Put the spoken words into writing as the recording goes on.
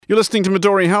You're listening to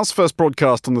Midori House, first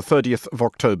broadcast on the 30th of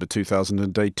October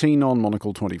 2018 on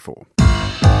Monocle 24.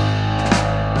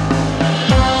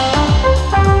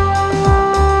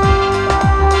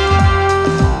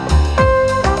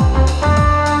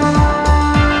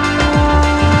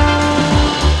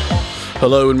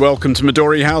 Hello and welcome to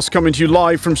Midori House, coming to you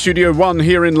live from Studio 1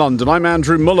 here in London. I'm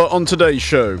Andrew Muller on today's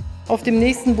show.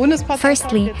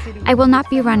 Firstly, I will not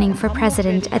be running for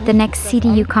president at the next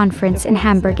CDU conference in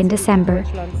Hamburg in December.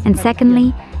 And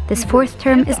secondly, this fourth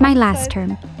term is my last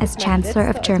term as Chancellor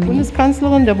of Germany.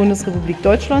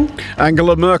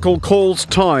 Angela Merkel calls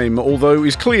time, although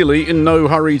is clearly in no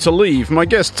hurry to leave. My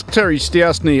guests Terry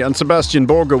Stiastny and Sebastian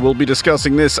Borger will be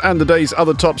discussing this and the day's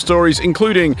other top stories,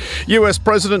 including US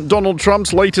President Donald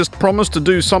Trump's latest promise to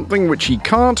do something which he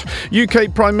can't,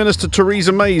 UK Prime Minister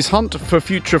Theresa May's hunt for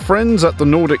future friends at the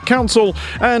Nordic Council,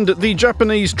 and the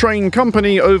Japanese train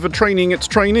company overtraining its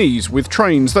trainees with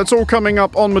trains. That's all coming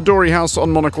up on Midori House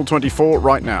on Monocle 24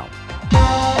 right now.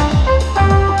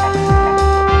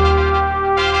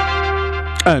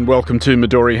 And welcome to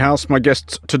Midori House. My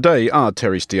guests today are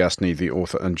Terry Stiastny, the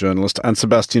author and journalist, and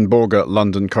Sebastian Borger,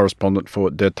 London correspondent for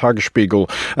Der Tagesspiegel.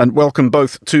 And welcome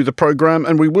both to the programme.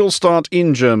 And we will start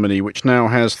in Germany, which now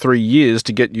has 3 years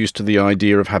to get used to the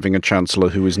idea of having a chancellor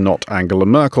who is not Angela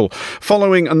Merkel.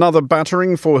 Following another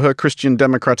battering for her Christian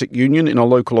Democratic Union in a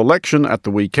local election at the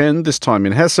weekend, this time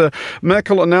in Hesse,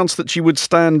 Merkel announced that she would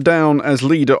stand down as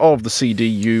leader of the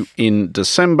CDU in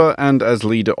December and as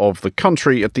leader of the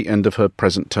country at the end of her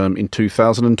present term in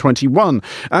 2021,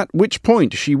 at which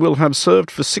point she will have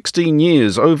served for 16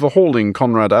 years, overhauling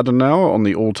Konrad Adenauer on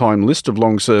the all-time list of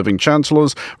long-serving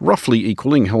chancellors, roughly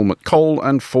equaling Helmut Kohl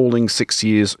and falling 6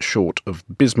 years short of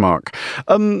Bismarck.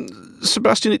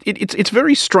 Sebastian, it's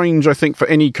very strange, I think, for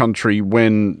any country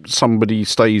when somebody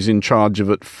stays in charge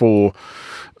of it for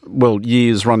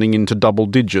years running into double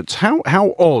digits. How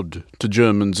odd to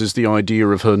Germans is the idea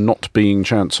of her not being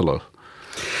chancellor?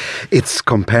 It's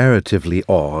comparatively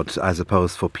odd, I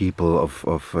suppose, for people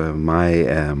of my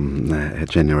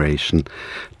generation,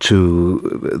 to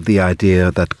the idea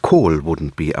that Kohl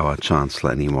wouldn't be our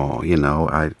chancellor anymore. You know,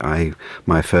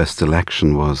 my first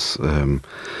election was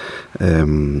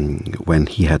when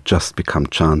he had just become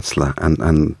chancellor,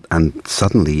 and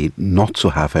suddenly not to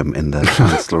have him in the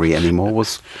chancellery anymore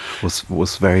was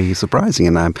very surprising.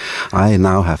 And I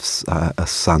now have a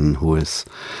son who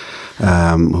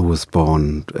was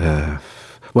born,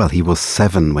 he was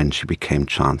 7 when she became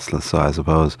chancellor, so I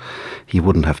suppose he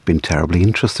wouldn't have been terribly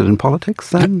interested in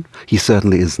politics then. He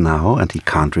certainly is now, and he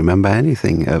can't remember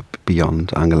anything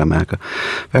beyond Angela Merkel.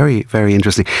 Very, very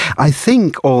interesting. I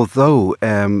think, although,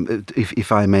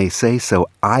 if I may say so,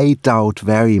 I doubt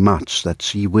very much that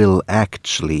she will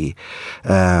actually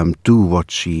do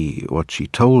what she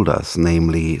told us,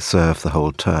 namely serve the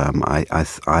whole term.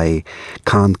 I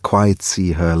can't quite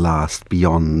see her last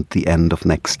beyond the end of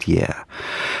next year.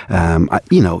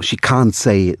 She can't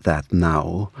say that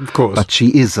now, of course, but she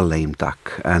is a lame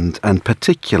duck, and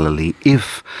particularly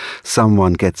if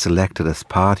someone gets elected as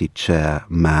party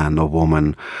chairman or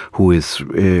woman who is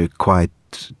quite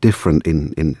different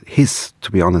in his,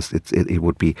 to be honest, it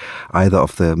would be either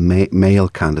of the male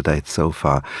candidates so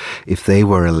far. If they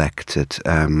were elected,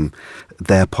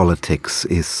 their politics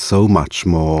is so much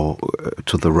more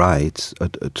to the right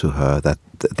to her that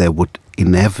there would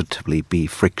inevitably be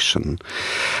friction,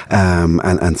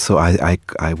 and so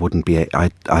I wouldn't be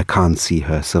I can't see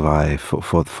her survive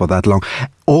for that long.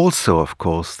 Also, of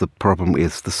course, the problem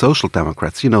is the Social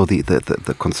Democrats. You know,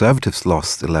 the Conservatives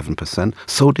lost 11%.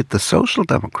 So did the Social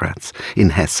Democrats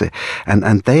in Hesse,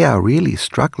 and they are really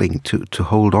struggling to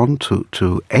hold on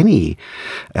to any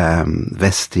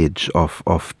vestige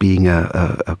of being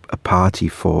a party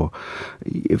for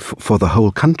the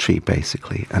whole country,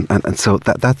 basically. And so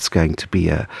that's going to be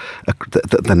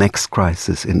the next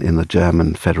crisis in the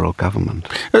German federal government.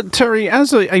 Terry,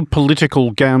 as a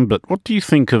political gambit, what do you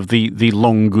think of the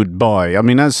long goodbye? I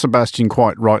mean, as Sebastian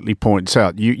quite rightly points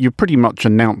out, you're pretty much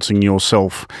announcing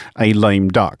yourself a lame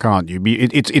duck, aren't you?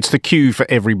 It's the cue for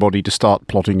everybody to start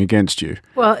plotting against you.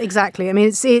 Well, exactly. I mean,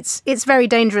 it's very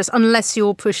dangerous unless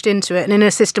you're pushed into it, and in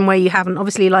a system where you haven't.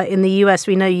 Obviously, like in the US,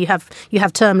 we know you have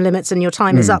term limits and your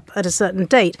time is up at a certain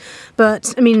date.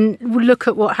 But I mean, look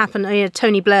at what happened.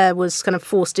 Tony Blair was kind of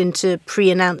forced into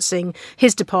pre-announcing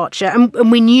his departure,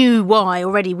 and we knew why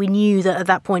already. We knew that at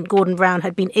that point Gordon Brown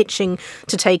had been itching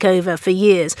to take over for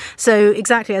years. So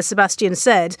exactly as Sebastian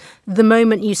said, the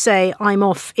moment you say I'm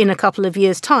off in a couple of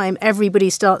years' time,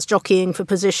 everybody starts jockeying for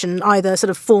position, either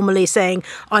sort of formally saying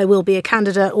I will be a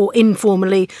candidate or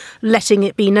informally letting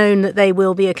it be known that they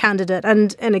will be a candidate.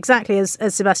 And exactly exactly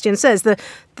as Sebastian says,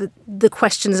 the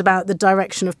questions about the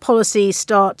direction of policy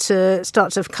start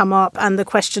to come up, and the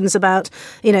questions about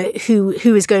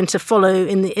who is going to follow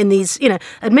in these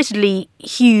admittedly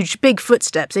huge big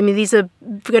footsteps. I mean, these are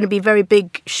going to be very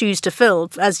big shoes to fill,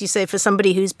 as you say, for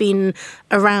somebody who's been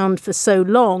around for so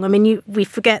long. I mean, we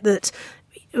forget that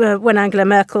when Angela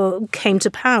Merkel came to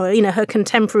power, her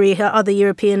contemporary, her other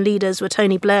European leaders were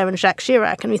Tony Blair and Jacques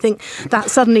Chirac, and we think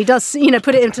that suddenly does,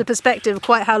 put it into perspective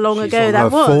quite how long ago that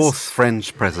was. She's on her fourth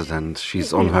French president.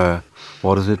 She's on her,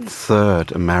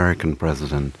 third American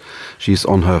president. She's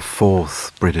on her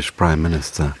fourth British prime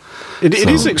minister. It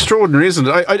is extraordinary, isn't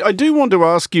it? I do want to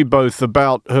ask you both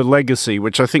about her legacy,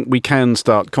 which I think we can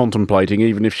start contemplating,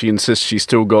 even if she insists she's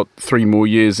still got 3 more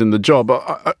years in the job.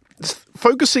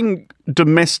 Focusing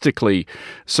domestically,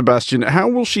 Sebastian, how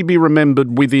will she be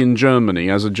remembered within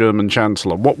Germany as a German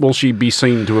chancellor? What will she be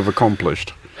seen to have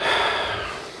accomplished?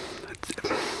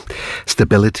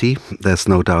 Stability, there's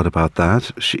no doubt about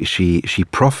that. She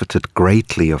profited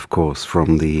greatly, of course,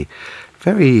 from the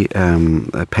very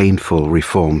painful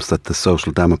reforms that the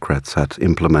Social Democrats had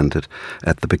implemented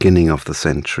at the beginning of the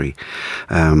century,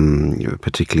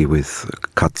 particularly with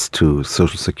cuts to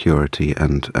Social Security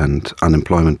and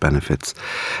unemployment benefits.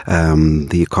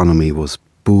 The economy was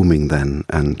booming then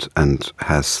and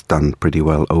has done pretty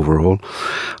well overall.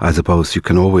 I suppose you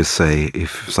can always say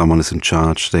if someone is in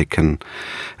charge, they can,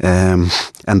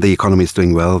 and the economy is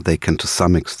doing well, they can to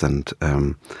some extent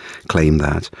claim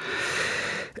that.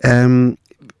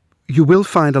 You will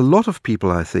find a lot of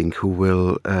people, I think, who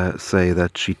will say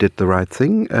that she did the right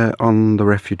thing on the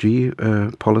refugee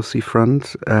policy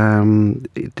front,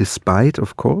 despite,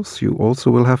 of course, you also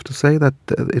will have to say that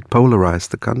it polarized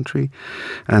the country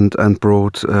and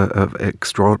brought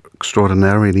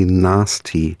extraordinarily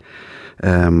nasty,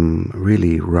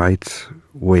 really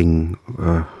right-wing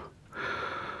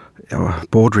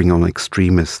bordering on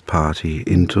extremist party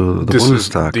into the Bundestag. This is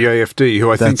the AfD,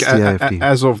 who I think,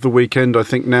 as of the weekend, I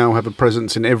think now have a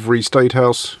presence in every state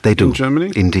house in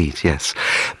Germany. Indeed, yes.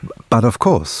 But of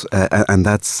course, and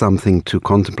that's something to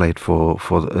contemplate for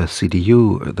the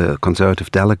CDU, the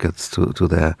conservative delegates to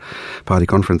their party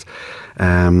conference.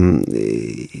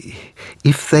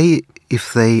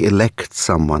 If they elect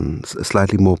someone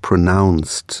slightly more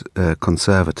pronounced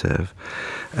conservative,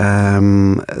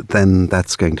 then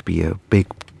that's going to be a big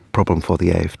problem for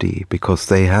the AfD, because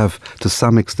they have to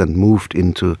some extent moved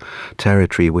into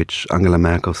territory which Angela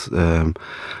Merkel's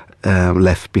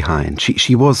left behind.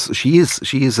 She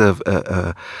is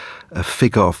a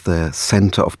figure of the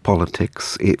center of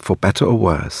politics, for better or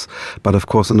worse. But of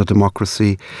course, in a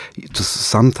democracy,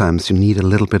 sometimes you need a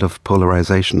little bit of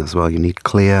polarization as well. You need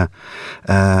clear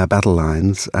battle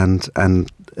lines, and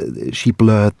she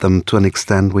blurred them to an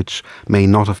extent which may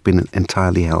not have been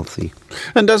entirely healthy.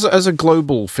 And as a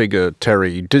global figure,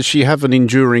 Terry, does she have an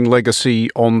enduring legacy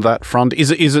on that front? Is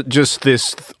it just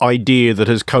this idea that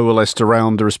has coalesced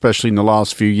around her, especially in the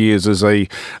last few years, as a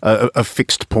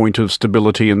fixed point of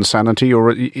stability and sanity,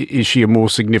 or is she a more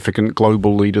significant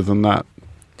global leader than that?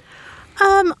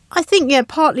 I think,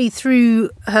 partly through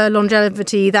her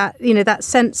longevity, that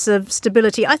sense of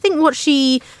stability. I think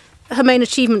her main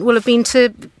achievement will have been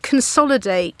to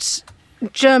consolidate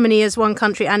Germany as one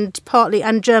country and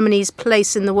Germany's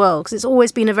place in the world, because it's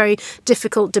always been a very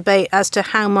difficult debate as to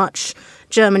how much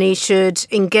Germany should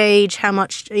engage, how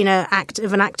much an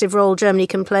active role Germany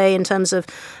can play in terms of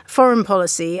foreign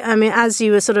policy. I mean, as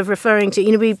you were sort of referring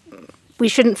to, we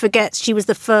shouldn't forget she was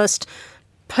the first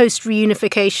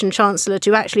post-reunification chancellor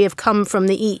to actually have come from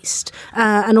the East.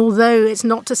 And although it's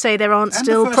not to say there aren't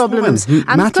still problems.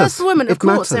 And the first woman, of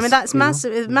course. I mean, that's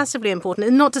massively important.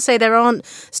 And not to say there aren't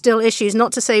still issues,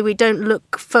 not to say we don't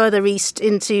look further east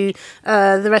into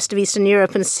the rest of Eastern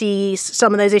Europe and see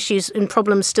some of those issues and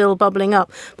problems still bubbling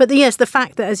up. But the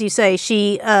fact that, as you say,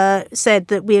 she said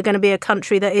that we are going to be a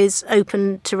country that is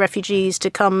open to refugees to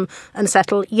come and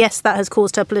settle. Yes, that has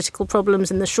caused her political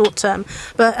problems in the short term.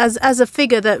 But as a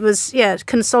figure that was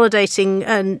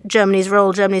consolidating Germany's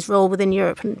role within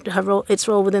Europe and its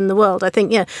role within the world, I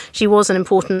think she was an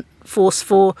important force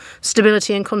for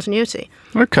stability and continuity.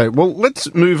 Okay, well,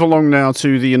 let's move along now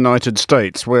to the United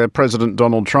States, where President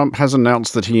Donald Trump has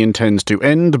announced that he intends to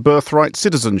end birthright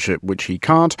citizenship, which he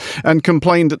can't, and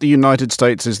complained that the United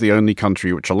States is the only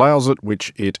country which allows it,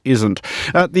 which it isn't.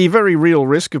 At the very real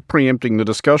risk of preempting the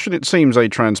discussion, it seems a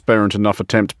transparent enough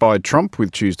attempt by Trump,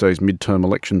 with Tuesday's midterm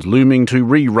elections looming, to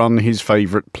rerun his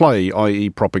favourite play, i.e.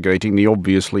 propagating the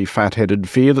obviously fat-headed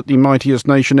fear that the mightiest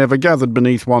nation ever gathered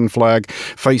beneath one flag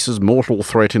faces faces mortal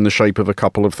threat in the shape of a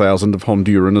couple of thousand of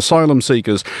Honduran asylum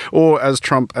seekers, or as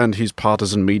Trump and his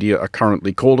partisan media are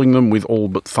currently calling them, with all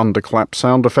but thunderclap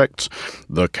sound effects,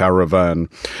 the caravan.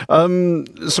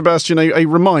 Sebastian, a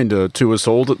reminder to us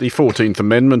all that the 14th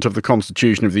Amendment of the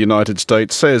Constitution of the United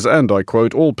States says, and I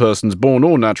quote, "All persons born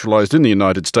or naturalized in the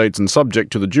United States and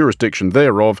subject to the jurisdiction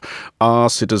thereof are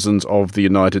citizens of the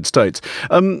United States."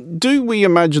 Do we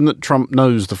imagine that Trump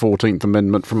knows the 14th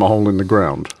Amendment from a hole in the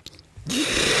ground?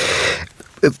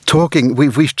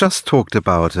 We've just talked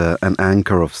about an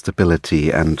anchor of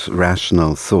stability and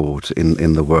rational thought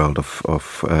in the world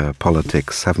of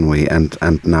politics, haven't we? And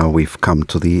now we've come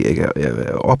to the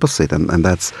opposite, and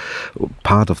that's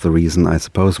part of the reason, I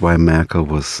suppose, why Merkel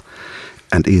was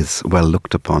and is well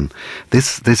looked upon.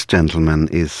 This gentleman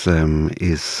is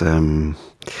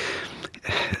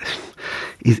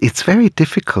it's very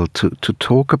difficult to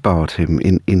talk about him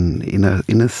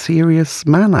in a serious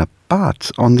manner.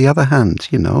 But on the other hand,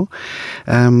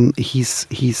 he's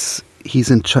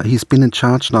been in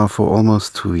charge now for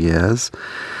almost 2 years.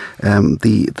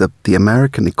 The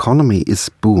American economy is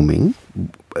booming.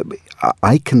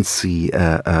 I can see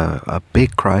a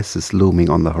big crisis looming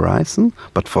on the horizon,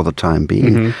 but for the time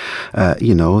being,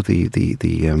 all the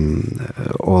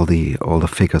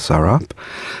figures are up.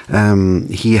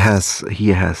 He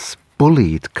has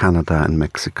bullied Canada and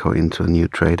Mexico into a new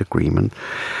trade agreement,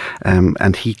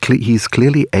 and he's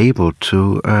clearly able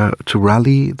to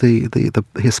rally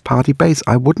his party base.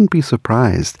 I wouldn't be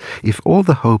surprised if all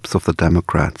the hopes of the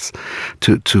Democrats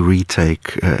to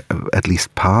retake at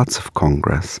least parts of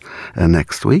Congress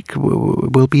next week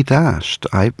will be dashed.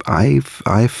 I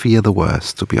fear the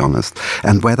worst, to be honest.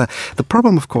 And whether the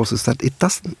problem, of course, is that it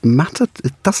doesn't matter.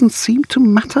 It doesn't seem to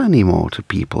matter anymore to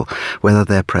people whether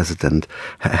their president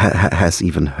has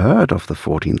even heard of the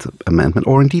 14th Amendment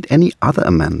or indeed any other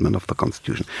amendment of the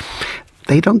Constitution.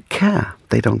 They don't care.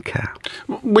 They don't care.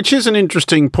 Which is an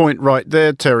interesting point right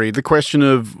there, Terry. The question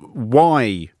of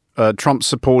why Trump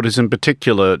supporters in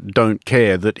particular don't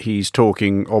care that he's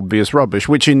talking obvious rubbish,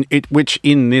 which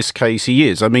in this case he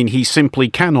is. I mean, he simply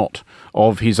cannot,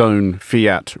 of his own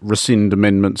fiat, rescind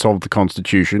amendments of the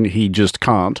Constitution. He just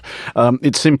can't.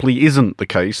 It simply isn't the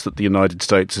case that the United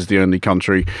States is the only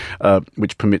country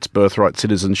which permits birthright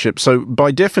citizenship. So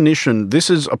by definition, this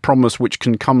is a promise which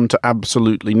can come to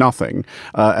absolutely nothing,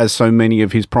 as so many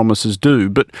of his promises do.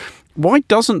 But why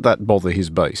doesn't that bother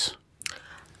his base?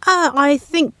 I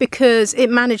think because it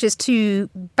manages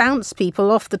to bounce people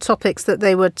off the topics that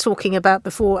they were talking about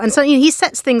before. And so he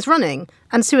sets things running.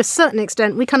 And to a certain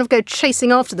extent, we kind of go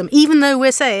chasing after them, even though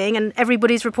we're saying, and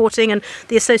everybody's reporting, and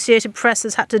the Associated Press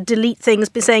has had to delete things,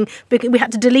 saying we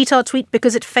had to delete our tweet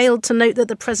because it failed to note that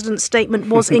the president's statement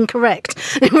was incorrect,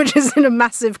 which is a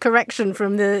massive correction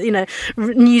from the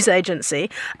news agency.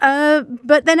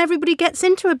 But then everybody gets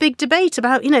into a big debate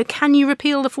about, can you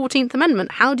repeal the 14th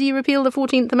Amendment? How do you repeal the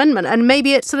 14th Amendment? And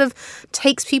maybe it sort of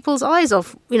takes people's eyes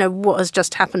off, what has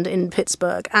just happened in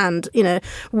Pittsburgh and,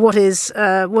 what has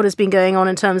been going on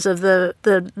in terms of the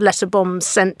letter bombs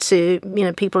sent to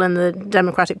people in the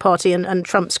Democratic Party and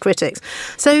Trump's critics.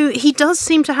 So he does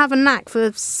seem to have a knack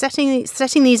for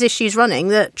setting these issues running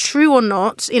that, true or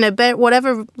not,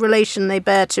 whatever relation they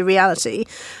bear to reality,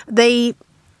 they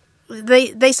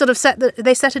sort of set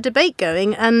a debate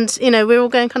going, and we're all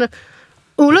going kind of,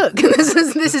 oh, look,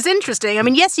 this is interesting. I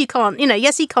mean, yes, he can't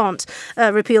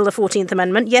repeal the 14th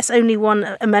Amendment. Yes, only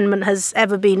one amendment has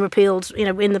ever been repealed,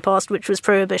 in the past, which was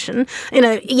prohibition.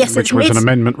 Yes, which was an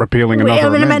amendment repealing another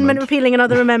amendment. An amendment repealing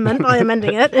another amendment by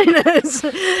amending it. It's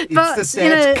the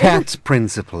dead cat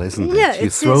principle, isn't it? Yeah,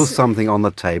 you throw something on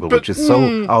the table which is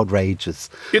so outrageous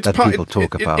that people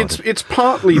talk about it. It's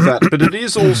partly that, but it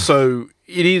is also...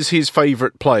 It is his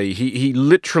favourite play. He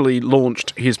literally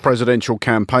launched his presidential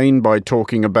campaign by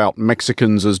talking about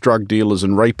Mexicans as drug dealers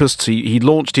and rapists. He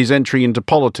launched his entry into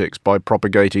politics by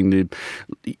propagating the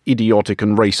idiotic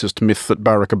and racist myth that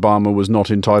Barack Obama was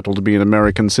not entitled to be an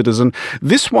American citizen.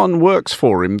 This one works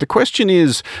for him. The question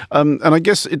is, and I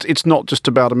guess it's not just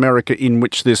about America in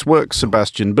which this works,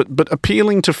 Sebastian, but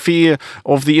appealing to fear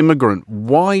of the immigrant.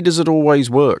 Why does it always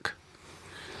work?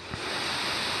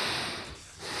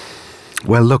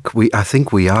 Well, look, I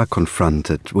think we are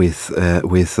confronted with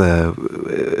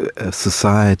a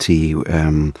society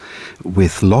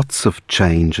with lots of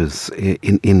changes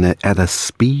at a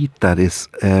speed that is,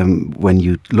 when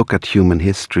you look at human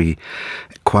history,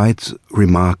 quite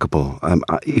remarkable,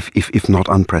 if not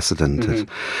unprecedented.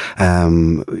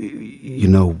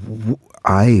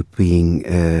 I, being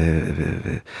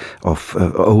of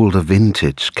older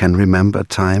vintage, can remember a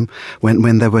time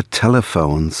when there were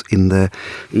telephones in the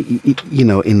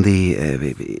in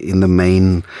the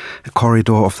main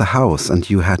corridor of the house, and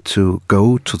you had to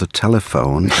go to the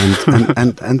telephone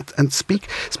and speak.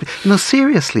 No,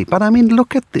 seriously. But I mean,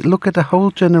 look at a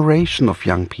whole generation of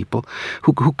young people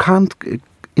who can't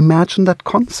imagine that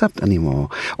concept anymore,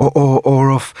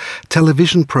 or of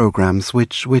television programs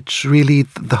which really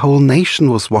the whole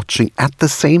nation was watching at the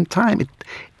same time. It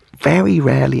very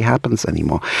rarely happens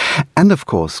anymore. And of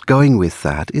course, going with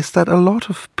that is that a lot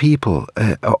of people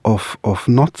of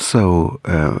not so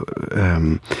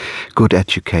good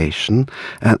education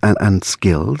and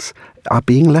skills are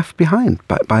being left behind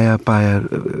by a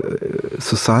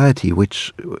society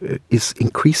which is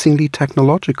increasingly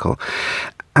technological.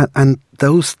 And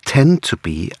those tend to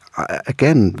be,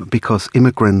 again, because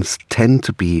immigrants tend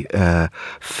to be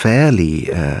fairly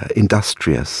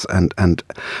industrious and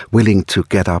willing to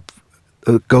get up,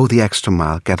 go the extra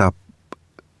mile, get up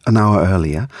an hour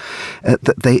earlier.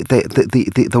 The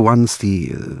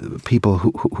people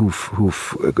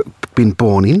who've been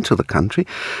born into the country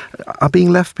are being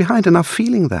left behind and are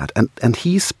feeling that. And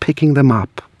he's picking them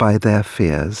up by their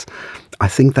fears. I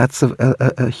think that's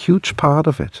a huge part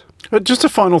of it. Just a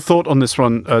final thought on this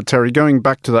one, Terry, going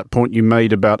back to that point you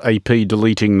made about AP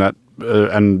deleting that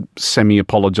and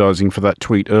semi-apologising for that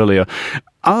tweet earlier.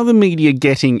 Are the media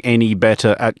getting any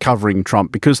better at covering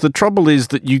Trump? Because the trouble is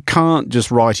that you can't just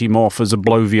write him off as a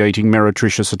bloviating,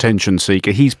 meretricious attention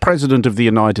seeker. He's president of the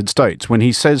United States. When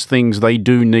he says things, they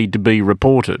do need to be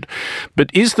reported. But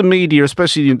is the media,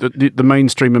 especially the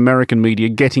mainstream American media,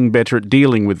 getting better at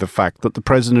dealing with the fact that the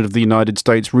president of the United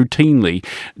States routinely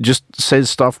just says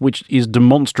stuff which is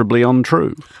demonstrably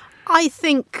untrue? I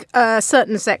think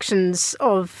certain sections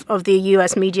of the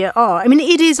US media are. I mean,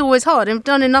 it is always hard. I've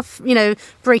done enough,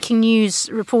 breaking news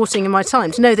reporting in my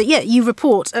time to know that, you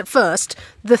report at first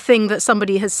the thing that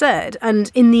somebody has said.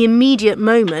 And in the immediate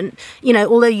moment,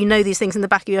 although you know these things in the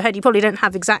back of your head, you probably don't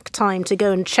have exact time to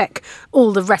go and check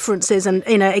all the references and,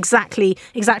 exactly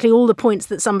all the points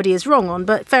that somebody is wrong on.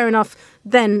 But fair enough,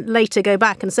 then later go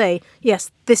back and say, yes,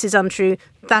 this is untrue,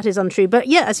 that is untrue. But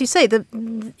yeah, as you say,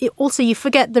 also you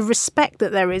forget the respect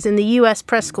that there is in the US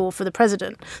press corps for the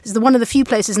president. It's one of the few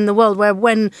places in the world where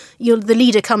when the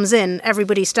leader comes in,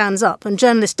 everybody stands up. And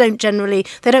journalists don't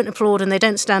applaud and they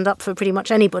don't stand up for pretty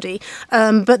much anybody.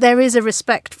 But there is a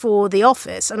respect for the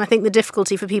office. And I think the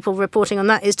difficulty for people reporting on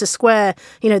that is to square,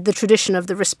 the tradition of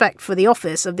the respect for the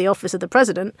office of the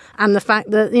president and the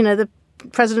fact that, the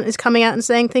president is coming out and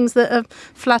saying things that are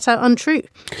flat out untrue.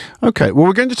 Okay, well,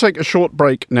 we're going to take a short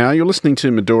break now. You're listening to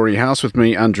Midori House with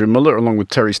me, Andrew Muller, along with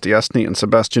Terry Stiastny and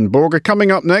Sebastian Borger. Coming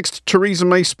up next, Theresa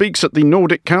May speaks at the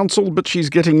Nordic Council, but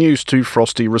she's getting used to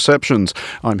frosty receptions.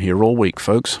 I'm here all week,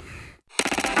 folks.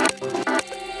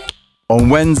 On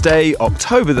Wednesday,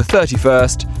 October the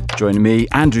 31st, join me,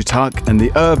 Andrew Tuck, and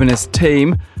the Urbanist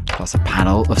team, plus a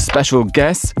panel of special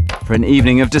guests for an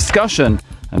evening of discussion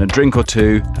and a drink or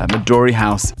two at Midori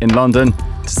House in London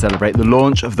to celebrate the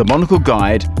launch of the Monocle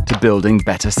Guide to Building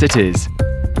Better Cities.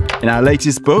 In our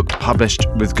latest book, published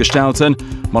with Gestalten,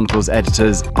 Monocle's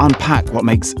editors unpack what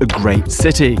makes a great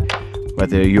city.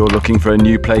 Whether you're looking for a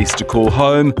new place to call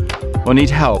home or need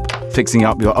help fixing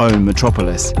up your own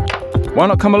metropolis, why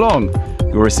not come along?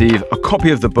 You'll receive a copy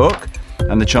of the book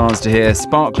and the chance to hear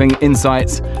sparkling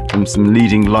insights from some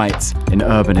leading lights in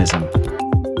urbanism.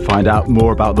 Find out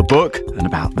more about the book and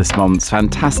about this month's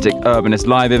fantastic Urbanist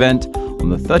Live event on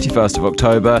the 31st of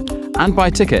October and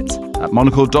buy tickets at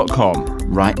monocle.com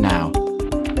right now.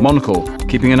 Monocle,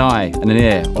 keeping an eye and an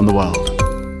ear on the world.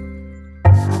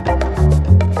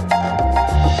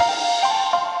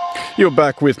 You're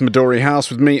back with Midori House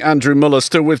with me, Andrew Muller.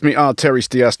 Still with me are Terry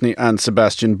Stiastny and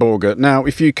Sebastian Borger. Now,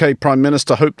 if UK Prime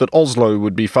Minister hoped that Oslo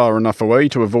would be far enough away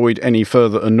to avoid any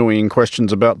further annoying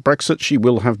questions about Brexit, she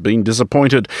will have been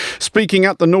disappointed. Speaking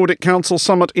at the Nordic Council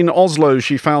summit in Oslo,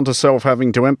 she found herself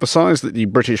having to emphasise that the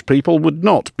British people would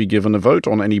not be given a vote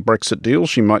on any Brexit deal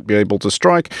she might be able to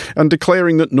strike, and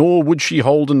declaring that nor would she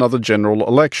hold another general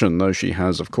election, though she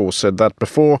has, of course, said that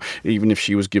before, even if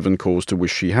she was given cause to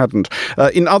wish she hadn't.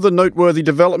 In other noteworthy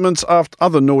developments,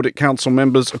 other Nordic Council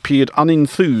members appeared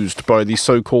unenthused by the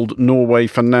so-called Norway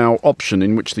for Now option,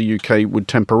 in which the UK would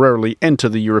temporarily enter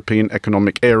the European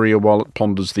Economic Area while it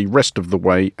ponders the rest of the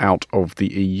way out of the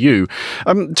EU.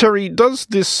 Terry, does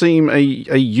this seem a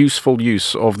useful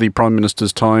use of the Prime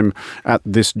Minister's time at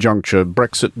this juncture,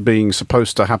 Brexit being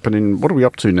supposed to happen in, what are we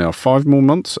up to now, 5 more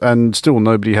months, and still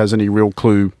nobody has any real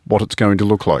clue what it's going to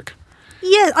look like?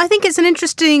 Yeah, I think it's an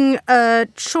interesting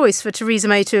choice for Theresa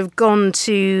May to have gone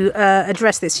to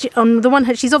address this. On the one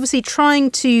hand, she's obviously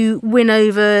trying to win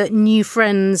over new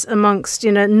friends amongst,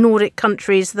 Nordic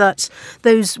countries, that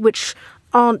those which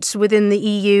aren't within the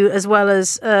EU as well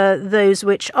as those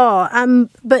which are.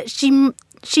 But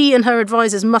she and her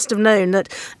advisors must have known that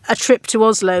a trip to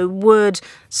Oslo would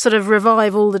sort of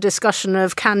revive all the discussion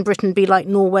of, can Britain be like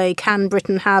Norway? Can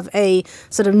Britain have a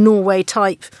sort of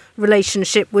Norway-type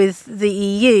relationship with the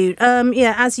EU?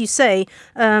 As you say,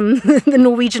 the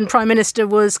Norwegian Prime Minister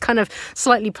was kind of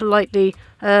slightly politely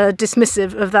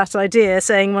dismissive of that idea,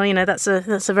 saying, well, that's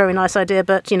a very nice idea,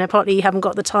 but partly you haven't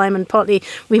got the time, and partly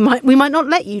we might not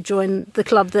let you join the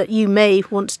club that you may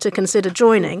want to consider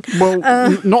joining. Well,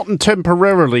 not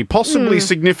temporarily, possibly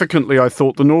significantly. I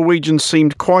thought the Norwegians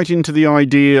seemed quite into the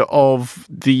idea of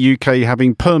the UK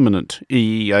having permanent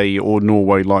EEA or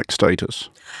Norway-like status.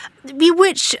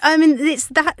 Which,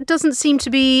 that doesn't seem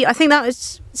to be... I think that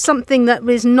is something that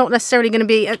is not necessarily going to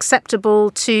be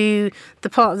acceptable to the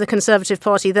part of the Conservative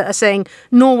Party that are saying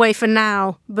Norway for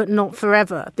now, but not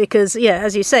forever. Because,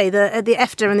 as you say, the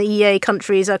EFTA and the EEA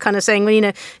countries are kind of saying,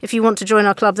 well, if you want to join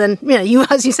our club, then, you,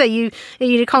 as you say, you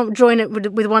can't join it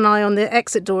with one eye on the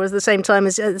exit door at the same time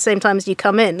as you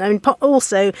come in.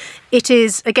 Also, it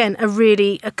is, again,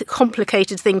 a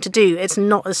complicated thing to do. It's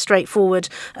not as straightforward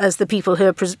as the people who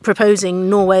are proposing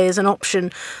Norway as an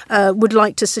option would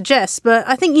like to suggest. But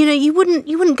I think you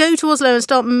wouldn't go to Oslo and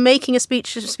start making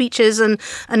speeches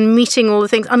and meeting all the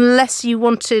things unless you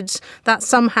wanted that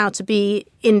somehow to be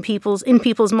in people's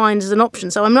minds as an option.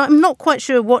 So I'm not quite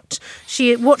sure what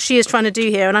she is trying to do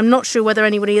here, and I'm not sure whether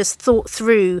anybody has thought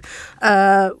through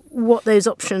what those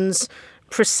options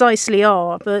precisely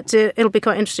are. But it'll be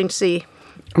quite interesting to see.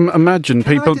 Imagine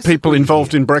people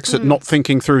involved in Brexit not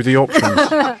thinking through the options.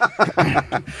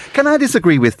 Can I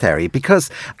disagree with Terry? Because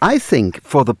I think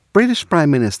for the British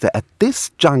Prime Minister at this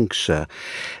juncture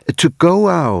to go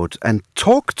out and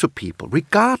talk to people,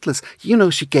 regardless,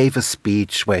 she gave a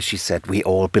speech where she said we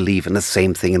all believe in the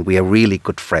same thing and we are really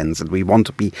good friends and we want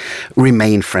to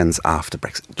remain friends after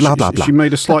Brexit. Blah, blah, blah. She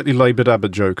made a slightly laboured ABBA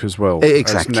joke as well.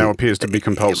 Exactly. As now appears to be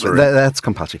compulsory. That's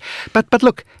compulsory. But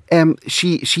look,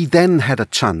 she then had a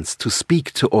chance to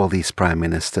speak to all these prime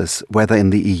ministers, whether in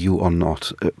the EU or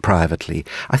not, privately.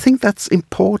 I think that's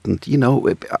important.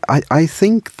 I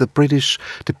think the British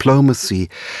diplomacy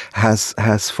has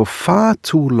for far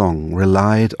too long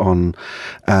relied on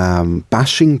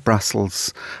bashing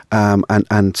Brussels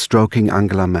and stroking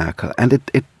Angela Merkel, and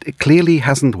it clearly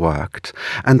hasn't worked,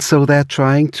 and so they're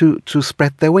trying to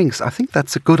spread their wings. I think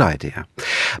that's a good idea.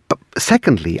 But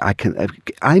secondly,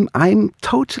 I'm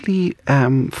totally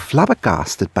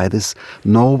flabbergasted by this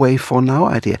Norway for now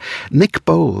idea. Nick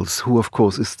Bowles, who of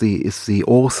course is the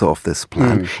author of this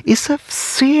plan, is a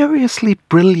seriously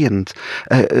brilliant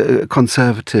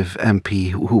Conservative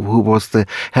MP who was the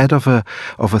head of a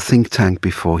think tank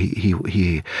before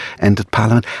he entered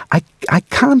Parliament. I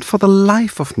can't for the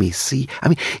life of me see.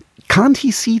 Can't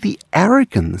he see the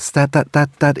arrogance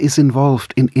that is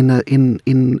involved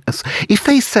if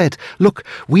they said, look,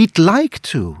 we'd like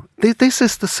to. This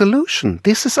is the solution.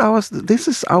 This is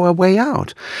our way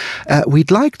out.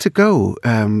 We'd like to go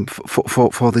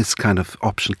for this kind of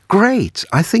option. Great.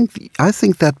 I think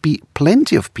there'd be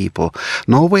plenty of people,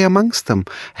 Norway amongst them,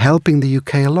 helping the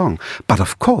UK along. But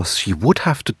of course, she would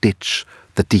have to ditch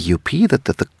the DUP,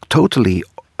 the totally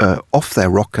off their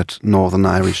rocket Northern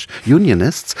Irish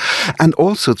Unionists, and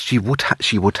also she would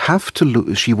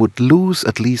lose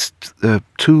at least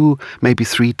 2, maybe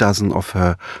 3 dozen of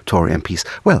her Tory MPs.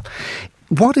 Well,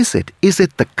 what is it? Is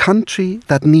it the country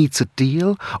that needs a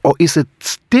deal, or is it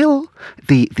still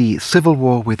the civil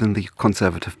war within the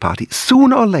Conservative Party?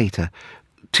 Sooner or later,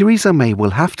 Theresa May will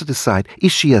have to decide,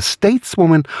 is she a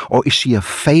stateswoman or is she a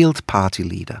failed party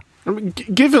leader?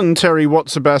 Given, Terry, what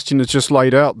Sebastian has just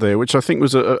laid out there, which I think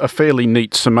was a fairly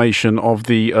neat summation of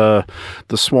the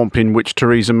swamp in which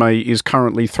Theresa May is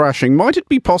currently thrashing, might it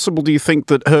be possible, do you think,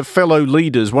 that her fellow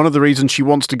leaders, one of the reasons she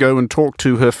wants to go and talk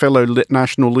to her fellow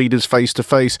national leaders face to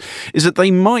face, is that they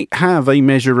might have a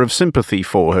measure of sympathy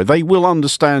for her? They will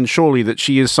understand, surely, that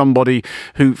she is somebody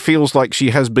who feels like she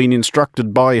has been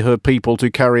instructed by her people to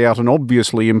carry out an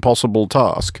obviously impossible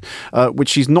task, which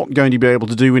she's not going to be able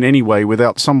to do in any way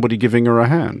without somebody giving her a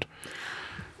hand.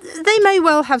 They may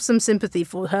well have some sympathy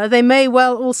for her. They may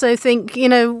well also think,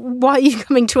 why are you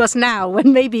coming to us now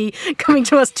when maybe coming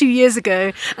to us 2 years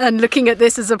ago and looking at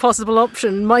this as a possible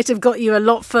option might have got you a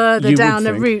lot further down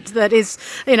a route that is,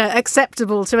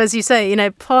 acceptable to, as you say,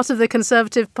 part of the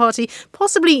Conservative Party.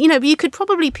 Possibly, you could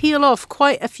probably peel off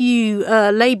quite a few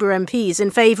Labour MPs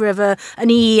in favour of an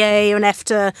EEA or an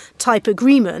EFTA type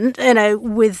agreement,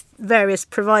 with various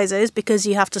provisos, because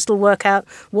you have to still work out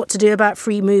what to do about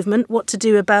free movement, what to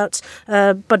do about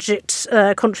budget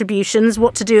contributions,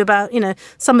 what to do about,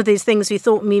 some of these things we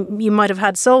thought you might have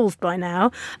had solved by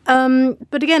now.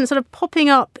 But again, sort of popping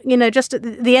up, just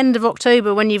at the end of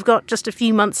October when you've got just a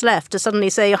few months left to suddenly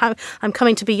say, I'm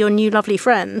coming to be your new lovely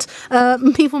friend,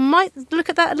 people might look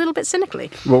at that a little bit cynically.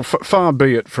 Well, far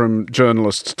be it from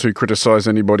journalists to criticise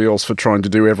anybody else for trying to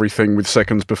do everything with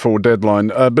seconds before deadline.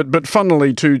 But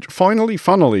funnily,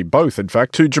 both, in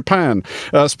fact, to Japan,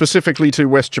 specifically to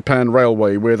West Japan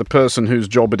Railway, where the person whose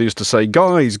job it is to say,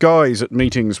 guys, at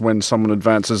meetings when someone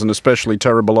advances an especially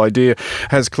terrible idea,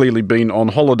 has clearly been on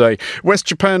holiday. West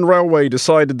Japan Railway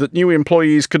decided that new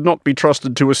employees could not be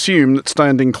trusted to assume that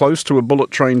standing close to a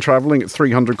bullet train travelling at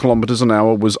 300 kilometres an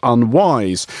hour was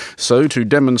unwise. So, to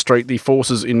demonstrate the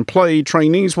forces in play,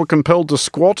 trainees were compelled to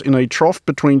squat in a trough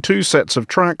between two sets of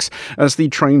tracks as the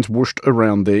trains whooshed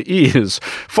around their ears.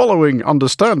 Following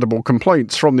understandable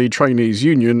complaints from the trainees'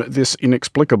 union, this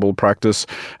inexplicable practice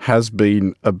has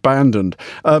been abandoned.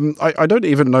 I don't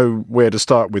even know where to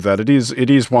start with that. It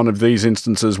is one of these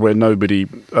instances where nobody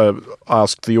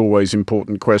asked the always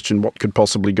important question, what could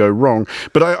possibly go wrong?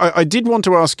 But I did want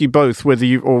to ask you both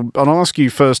I'll ask you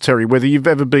first, Terry, whether you've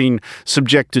ever been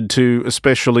subjected to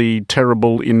especially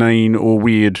terrible, inane or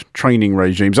weird training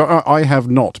regimes. I have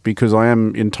not, because I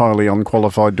am entirely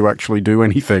unqualified to actually do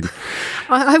anything.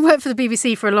 I worked for the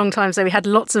BBC for a long time, so we had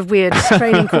lots of weird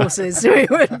training courses.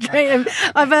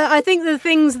 I think the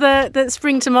things that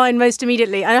spring to mind most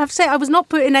immediately, I have to say, I was not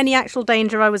put in any actual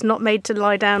danger. I was not made to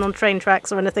lie down on train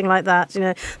tracks or anything like that.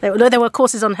 There were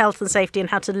courses on health and safety and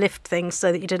how to lift things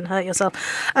so that you didn't hurt yourself.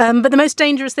 But the most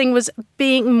dangerous thing was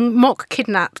being mock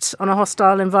kidnapped on a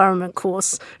hostile environment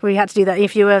course, where you had to do that.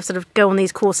 If you were sort of go on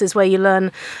these courses where you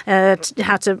learn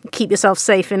how to keep yourself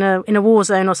safe in a war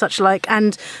zone or such like,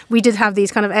 and we did have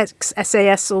these kind of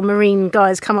ex-SAS or Marine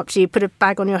guys come up to you, put a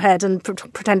bag on your head and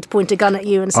pretend to point a gun at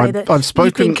you and say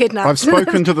you've been kidnapped. I've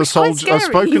spoken to the soldiers. I've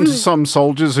spoken to some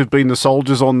soldiers who've been the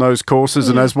soldiers on those courses,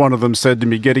 and as one of them said to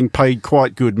me, getting paid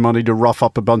quite good money to rough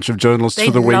up a bunch of journalists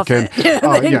for the weekend.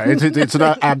 It's an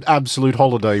absolute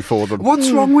holiday for them.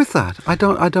 What's wrong with that? I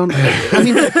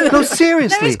mean, no,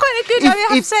 seriously. No, it's quite a good. I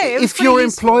have to say, if your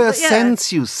employer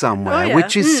sends you somewhere,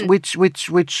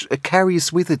 which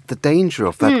carries with it the danger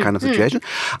of that kind of situation,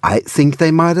 I think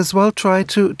they might as well try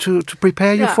to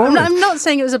prepare you for it. I'm not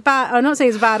saying it was a bad. I'm not saying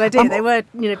it's a bad idea. They were,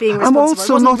 being responsible. I'm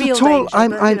also not at all.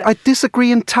 I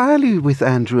disagree entirely with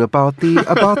Andrew about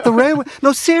the railway.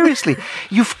 No, seriously,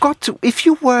 you've got to. If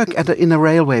you work in a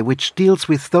railway which deals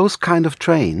with those kind of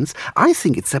trains, I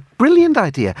think it's a brilliant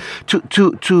idea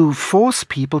to force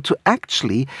people to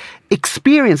actually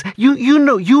experience.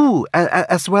 You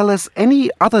as well as any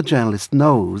other journalist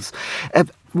knows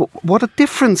what a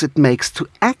difference it makes to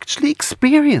actually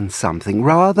experience something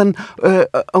rather than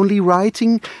only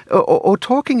writing or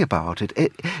talking about it.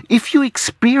 If you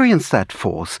experience that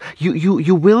force, you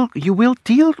will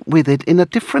deal with it in a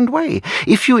different way.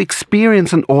 If you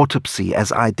experience an autopsy,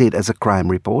 as I did as a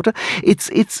crime reporter, it's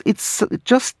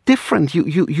just different.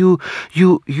 You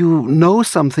know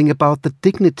something about the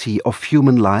dignity of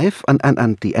human life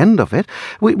and the end of it,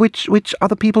 which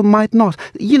other people might not.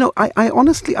 I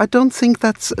honestly don't think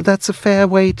that's a fair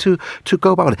way to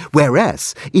go about it.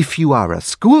 Whereas, if you are a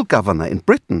school governor in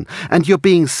Britain and you're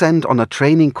being sent on a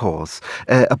training course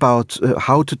about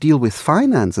how to deal with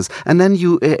finances, and then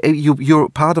you're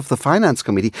part of the finance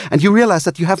committee and you realize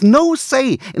that you have no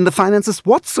say in the finances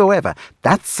whatsoever,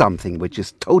 that's something which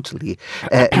is totally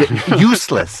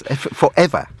useless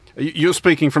forever. You're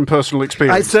speaking from personal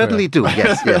experience. I certainly do,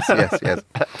 yes.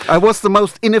 I was the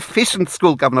most inefficient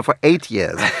school governor for 8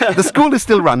 years. The school is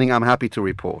still running, I'm happy to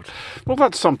report. Well,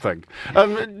 that's something.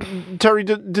 Terry,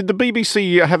 did the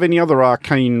BBC have any other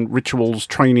arcane rituals,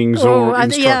 trainings or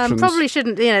instructions? Yeah,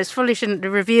 probably shouldn't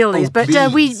reveal these, but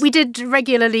we did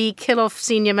regularly kill off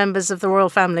senior members of the royal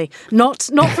family. Not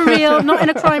for real, not in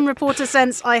a crime reporter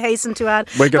sense, I hasten to add.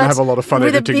 We're going to have a lot of fun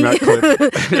editing that clip.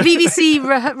 The BBC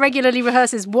regularly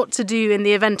rehearses what what to do in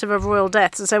the event of a royal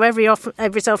death. So every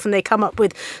so often they come up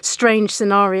with strange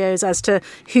scenarios as to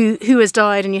who has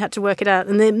died, and you had to work it out.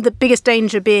 And the biggest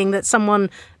danger being that someone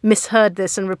misheard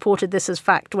this and reported this as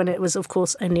fact when it was, of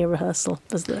course, only a rehearsal.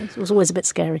 It was always a bit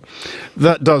scary.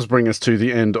 That does bring us to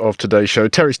the end of today's show.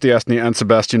 Terry Stiastny and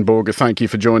Sebastian Borger, thank you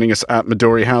for joining us at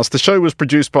Midori House. The show was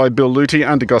produced by Bill Luty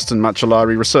and Augustin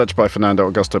Macellari, researched by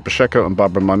Fernando Augusto Pacheco and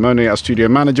Barbara Maimone. Our studio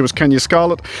manager was Kenya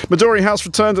Scarlett. Midori House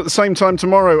returns at the same time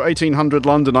tomorrow, 1800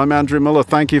 London. I'm Andrew Muller.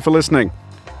 Thank you for listening.